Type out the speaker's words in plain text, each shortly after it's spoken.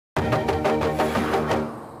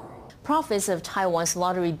profits of Taiwan's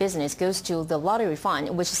lottery business goes to the lottery fund,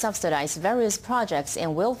 which subsidizes various projects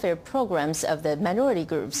and welfare programs of the minority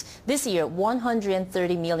groups. This year,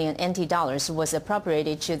 130 million NT dollars was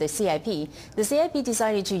appropriated to the CIP. The CIP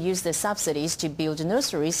decided to use the subsidies to build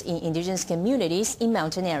nurseries in indigenous communities in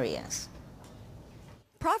mountain areas.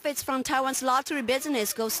 Profits from Taiwan's lottery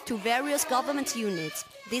business goes to various government units.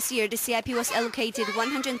 This year, the CIP was allocated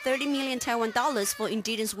 130 million Taiwan dollars for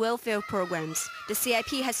indigenous welfare programs. The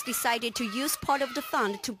CIP has decided to use part of the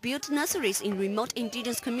fund to build nurseries in remote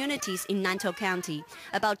indigenous communities in Nantou County.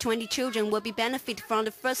 About 20 children will be benefit from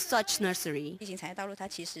the first such nursery.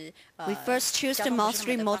 We first choose the most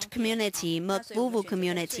remote community, Mukbuvu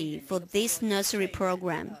community, for this nursery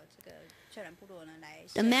program.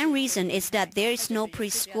 The main reason is that there is no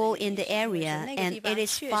preschool in the area and it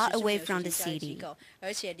is far away from the city.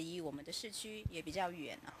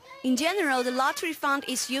 In general, the lottery fund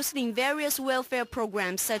is used in various welfare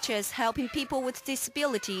programs such as helping people with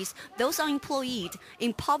disabilities, those unemployed,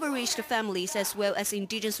 impoverished families, as well as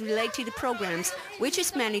indigenous-related programs, which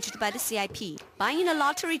is managed by the CIP. Buying the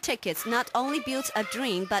lottery tickets not only builds a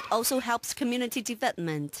dream but also helps community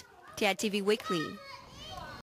development. TITV Weekly.